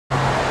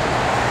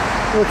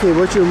Okay,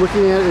 what you're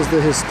looking at is the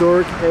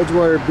historic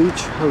Edgewater Beach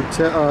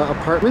Hotel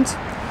apartment,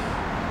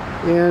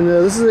 and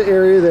this is an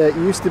area that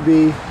used to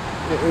be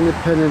an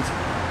independent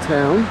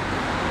town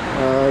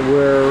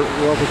where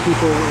wealthy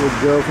people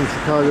would go from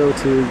Chicago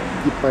to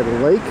get by the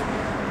lake.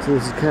 So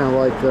this is kind of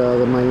like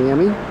the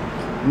Miami.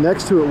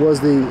 Next to it was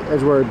the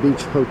Edgewater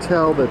Beach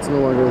Hotel that's no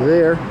longer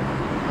there,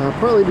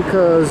 partly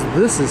because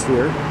this is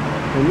here,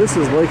 and this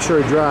is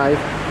Lakeshore Drive,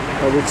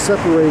 which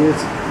separated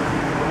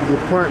the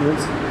apartment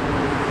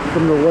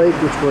from the lake,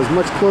 which was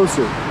much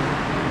closer.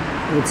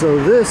 And so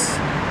this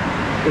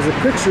is a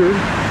picture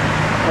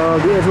of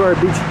the Edgewater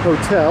Beach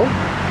Hotel.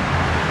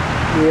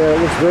 Yeah,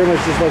 it looks very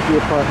much just like the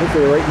apartment.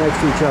 They're right next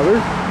to each other.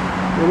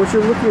 And what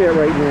you're looking at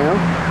right now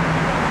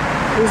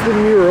is the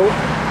mural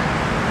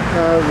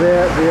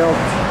that the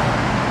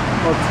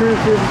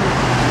alternative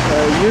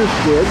youth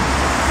did.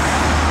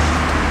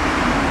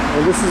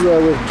 And this is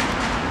with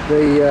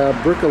the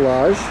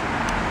bricolage.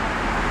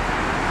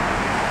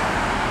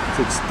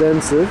 It's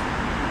extensive.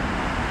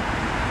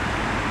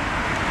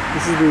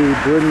 This is the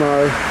Bryn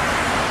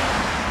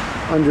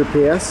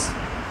Underpass.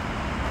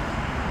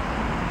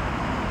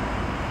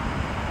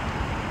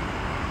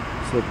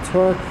 So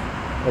talk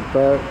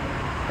about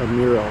a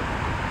mural.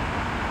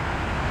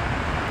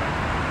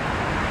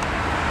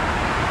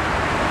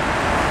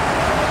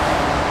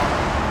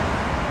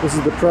 This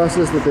is the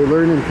process that they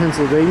learned in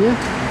Pennsylvania,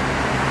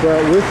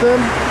 brought with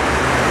them.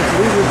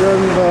 These are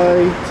done by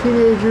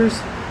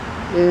teenagers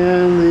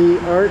and the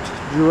art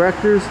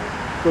directors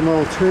from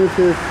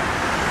alternative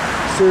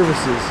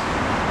services.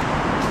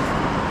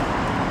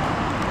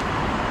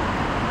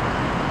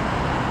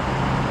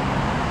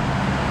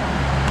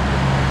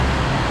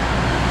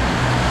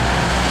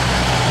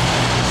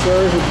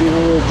 Sorry for being a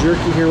little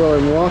jerky here while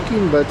I'm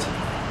walking, but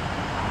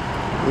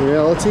in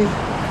reality,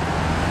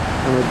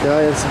 I'm a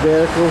guy on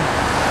sabbatical,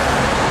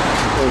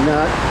 and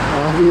not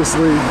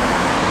obviously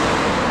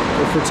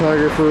a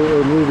photographer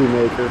or movie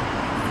maker.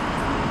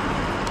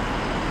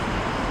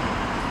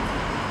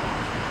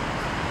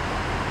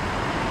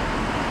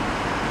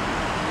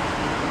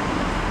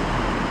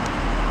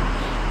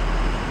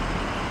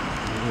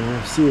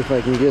 See if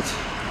I can get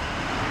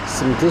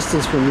some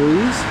distance from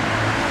these.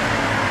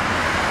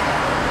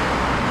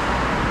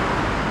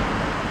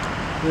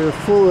 They're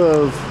full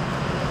of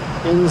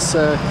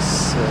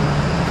insects and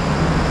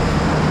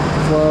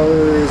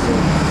flowers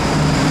and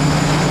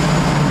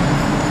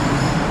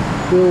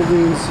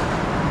buildings.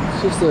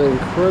 It's just an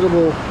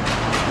incredible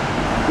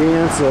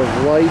dance of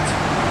light,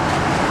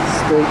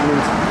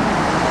 statement.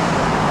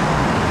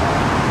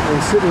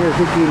 I'm sitting here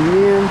thinking,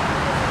 man,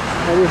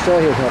 I wish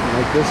I had something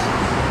like this.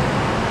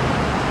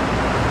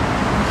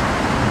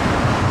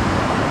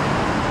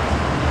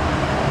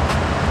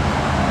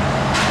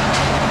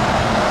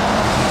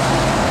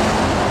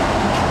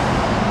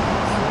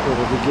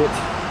 To get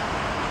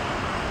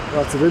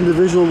lots of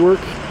individual work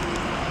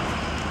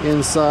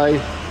inside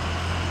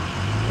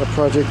a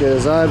project that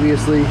is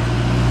obviously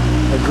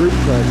a group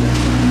project.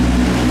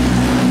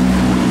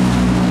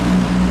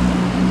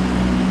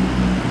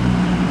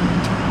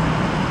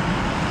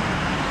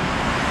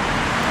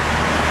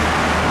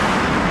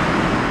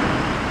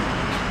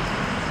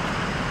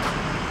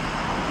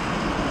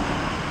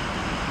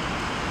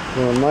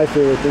 One of my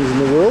favorite things in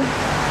the world.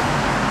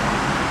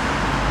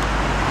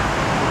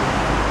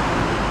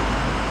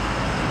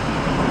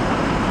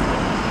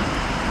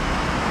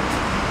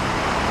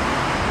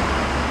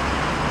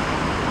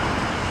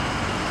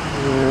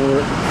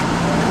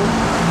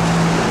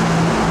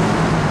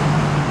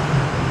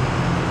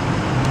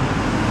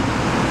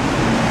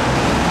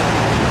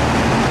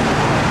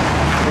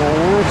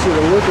 To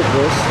look at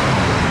this,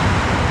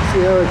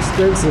 see how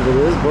extensive it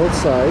is, both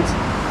sides,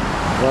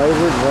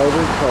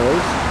 vibrant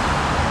colors,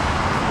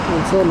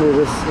 and tell me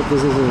if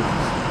this isn't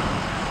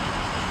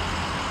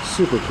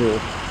super cool.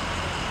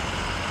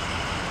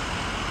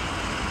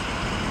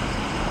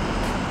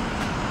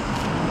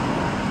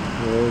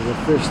 There's a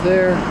fish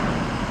there,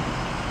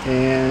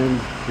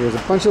 and here's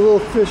a bunch of little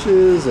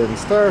fishes and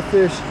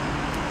starfish,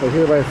 but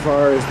here by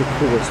far is the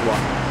coolest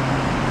one.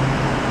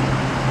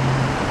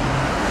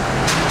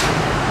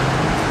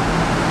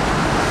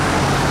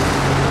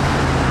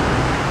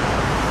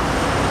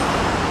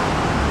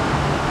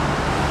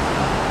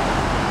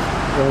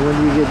 And when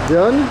you get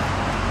done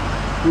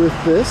with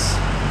this,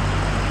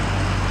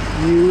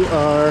 you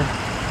are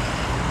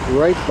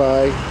right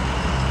by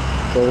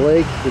the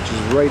lake, which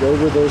is right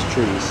over those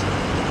trees.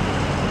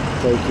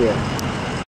 Take care.